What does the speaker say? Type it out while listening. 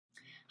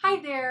Hi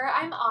there,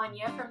 I'm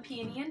Anya from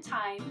Peony and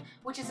Time,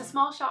 which is a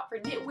small shop for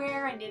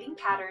knitwear and knitting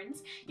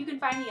patterns. You can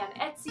find me on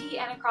Etsy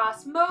and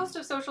across most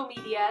of social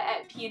media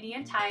at Peony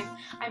and Time.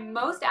 I'm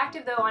most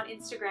active though on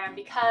Instagram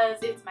because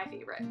it's my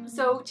favorite.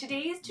 So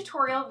today's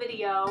tutorial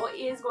video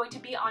is going to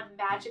be on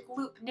magic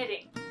loop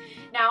knitting.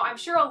 Now, I'm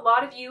sure a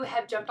lot of you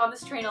have jumped on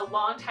this train a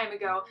long time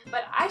ago,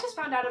 but I just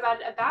found out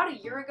about it about a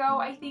year ago,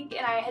 I think,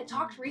 and I had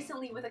talked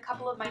recently with a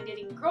couple of my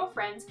knitting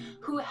girlfriends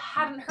who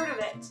hadn't heard of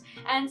it.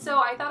 And so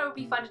I thought it would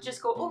be fun to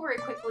just go over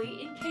it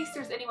quickly in case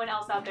there's anyone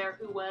else out there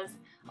who was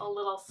a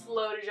little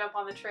slow to jump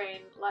on the train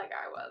like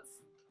I was.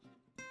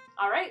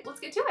 Alright, let's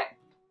get to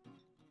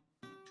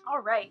it!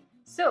 Alright,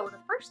 so the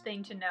first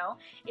thing to know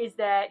is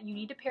that you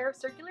need a pair of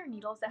circular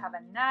needles that have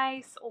a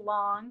nice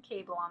long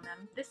cable on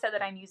them. This set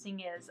that I'm using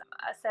is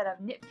a set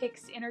of Knit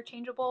Picks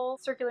interchangeable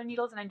circular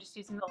needles, and I'm just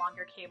using the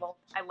longer cable.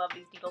 I love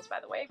these needles, by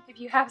the way. If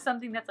you have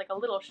something that's like a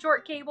little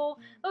short cable,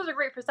 those are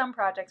great for some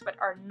projects but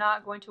are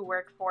not going to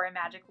work for a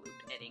magic loop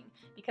knitting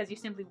because you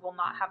simply will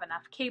not have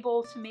enough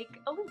cable to make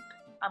a loop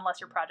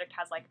unless your project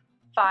has like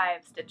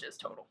 5 stitches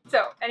total.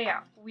 So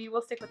anyhow, we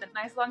will stick with a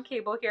nice long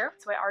cable here.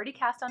 So I already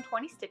cast on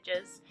 20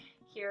 stitches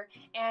here,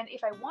 and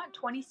if I want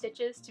 20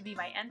 stitches to be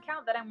my end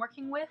count that I'm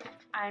working with,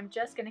 I'm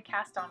just going to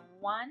cast on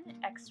 1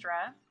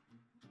 extra.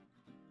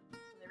 So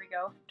there we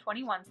go,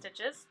 21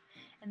 stitches,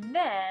 and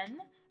then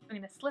I'm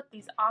going to slip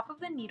these off of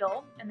the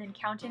needle and then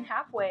count in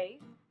halfway,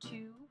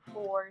 2,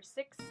 4,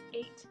 6,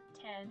 8,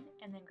 10,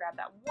 and then grab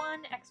that 1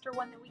 extra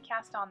one that we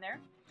cast on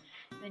there.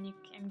 And then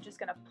I'm just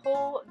going to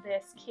pull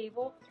this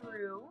cable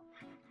through,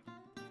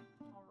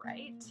 all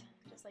right,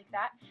 just like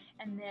that,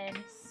 and then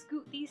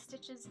scoot these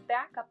stitches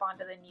back up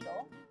onto the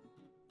needle,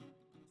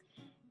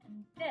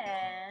 and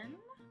then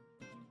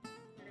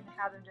you're going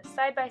to have them just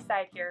side by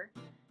side here.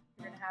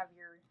 You're going to have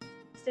your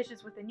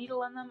stitches with the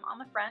needle in them on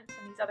the front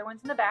and these other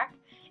ones in the back,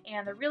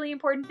 and the really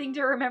important thing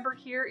to remember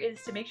here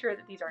is to make sure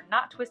that these are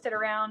not twisted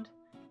around.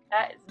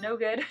 That is no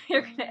good.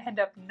 You're going to end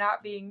up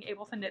not being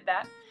able to knit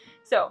that.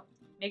 So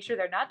make sure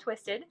they're not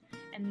twisted,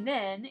 and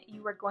then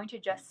you are going to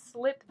just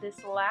slip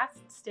this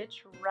last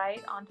stitch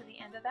right onto the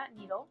end of that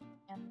needle,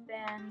 and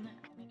then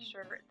make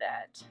sure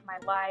that my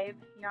live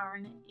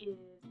yarn is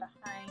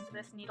behind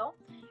this needle,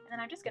 and then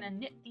I'm just going to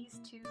knit these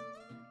 2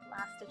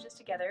 last stitches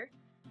together,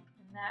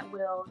 and that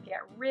will get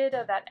rid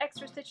of that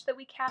extra stitch that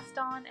we cast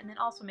on, and then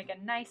also make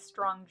a nice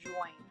strong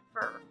join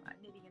for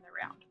knitting in the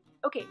round.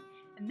 Okay,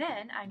 and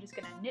then I'm just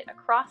going to knit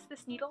across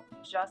this needle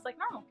just like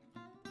normal.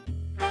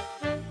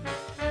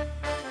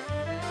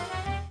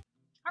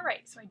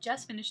 Alright, so I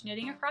just finished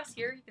knitting across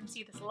here. You can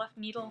see this left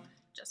needle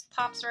just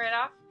pops right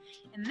off.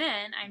 And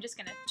then I'm just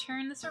going to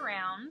turn this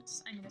around.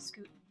 I'm going to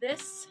scoot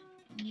this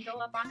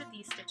needle up onto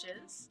these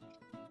stitches.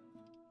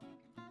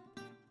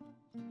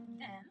 And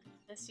then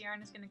this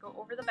yarn is going to go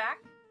over the back.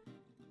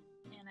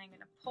 And I'm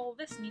going to pull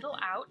this needle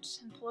out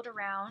and pull it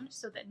around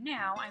so that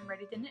now I'm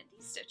ready to knit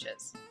these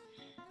stitches.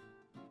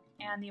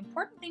 And the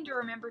important thing to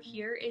remember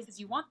here is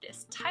you want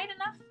this tight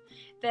enough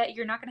that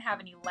you're not going to have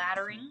any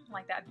laddering,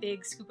 like that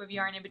big scoop of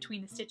yarn in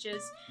between the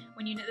stitches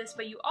when you knit this,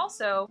 but you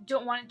also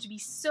don't want it to be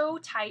so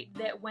tight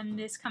that when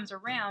this comes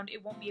around,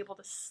 it won't be able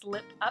to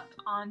slip up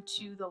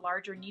onto the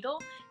larger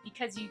needle,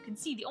 because you can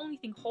see the only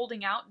thing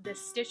holding out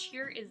this stitch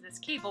here is this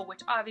cable,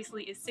 which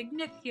obviously is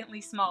significantly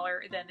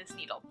smaller than this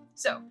needle.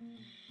 So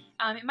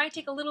it might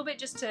take a little bit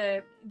just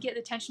to get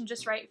the tension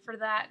just right for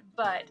that,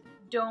 but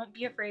don't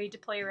be afraid to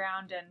play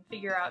around and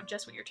figure out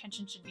just what your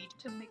tension should be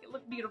to make it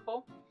look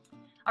beautiful.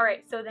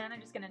 Alright, so then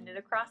I'm just going to knit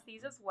across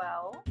these as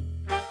well,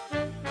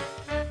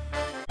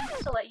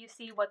 just to let you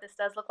see what this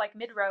does look like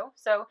mid-row.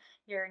 So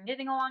you're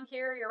knitting along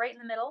here, you're right in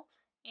the middle,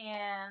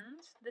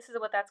 and this is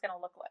what that's going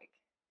to look like.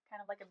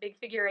 Kind of like a big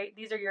figure 8.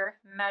 These are your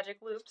magic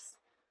loops.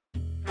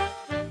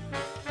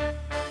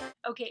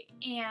 Okay,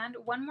 and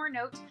one more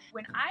note,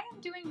 when I am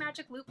doing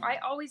magic loop, I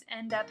always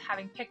end up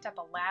having picked up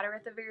a ladder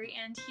at the very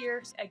end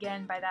here.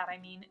 Again, by that I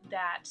mean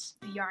that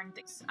the yarn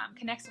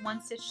connects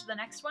one stitch to the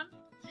next one.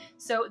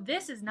 So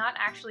this is not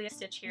actually a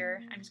stitch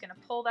here. I'm just going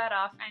to pull that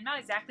off. I'm not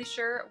exactly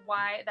sure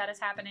why that is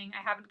happening.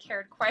 I haven't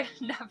cared quite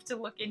enough to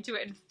look into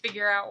it and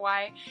figure out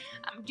why.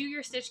 Do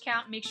your stitch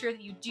count, make sure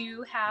that you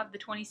do have the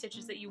 20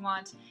 stitches that you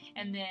want,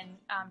 and then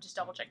just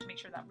double check to make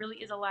sure that really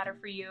is a ladder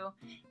for you.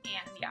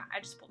 And yeah, I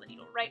just pulled the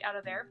needle right out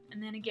of there.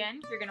 And then again,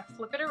 you're going to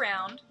flip it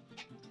around.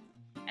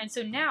 And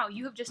so now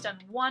you have just done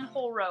one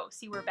whole row.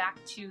 See, we're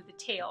back to the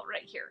tail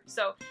right here.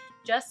 So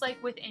just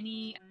like with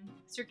any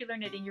circular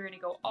knitting, you're going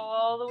to go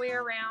all the way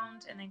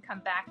around and then come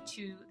back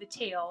to the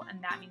tail,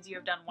 and that means you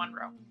have done one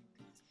row.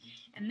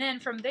 And then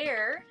from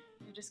there,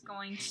 you're just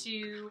going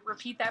to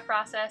repeat that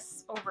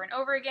process over and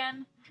over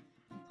again.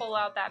 Pull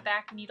out that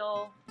back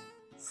needle,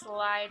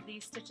 slide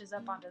these stitches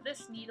up onto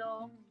this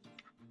needle.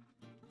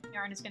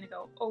 Yarn is going to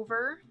go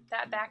over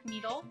that back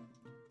needle,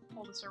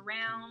 pull this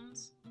around,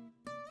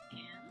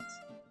 and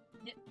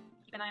knit.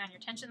 Keep an eye on your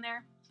tension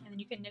there, and then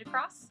you can knit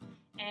across,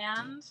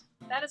 and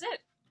that is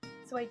it.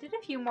 So I did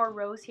a few more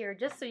rows here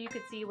just so you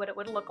could see what it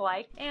would look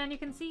like. And you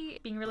can see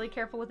being really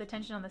careful with the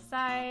tension on the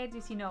sides.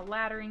 You see no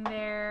laddering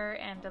there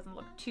and doesn't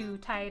look too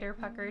tight or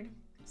puckered.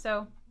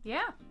 So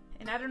yeah,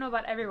 and I don't know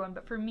about everyone,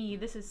 but for me,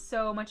 this is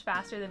so much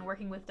faster than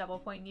working with double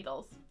point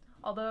needles.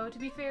 Although, to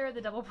be fair,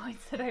 the double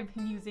points that I've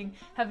been using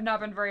have not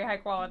been very high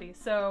quality,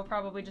 so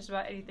probably just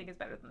about anything is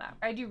better than that.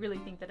 I do really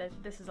think that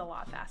this is a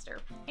lot faster.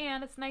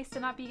 And it's nice to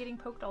not be getting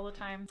poked all the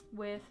time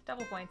with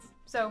double points.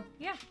 So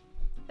yeah,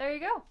 there you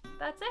go.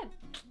 That's it.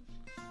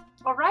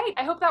 Alright,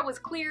 I hope that was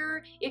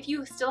clear. If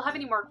you still have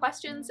any more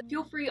questions,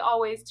 feel free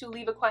always to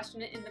leave a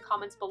question in the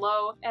comments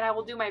below, and I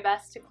will do my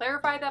best to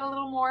clarify that a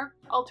little more.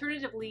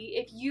 Alternatively,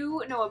 if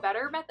you know a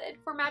better method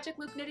for magic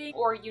loop knitting,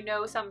 or you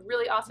know some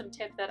really awesome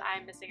tip that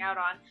I'm missing out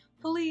on,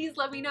 please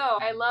let me know.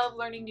 I love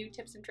learning new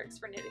tips and tricks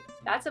for knitting.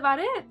 That's about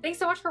it. Thanks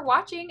so much for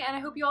watching, and I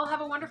hope you all have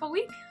a wonderful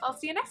week. I'll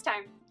see you next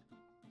time.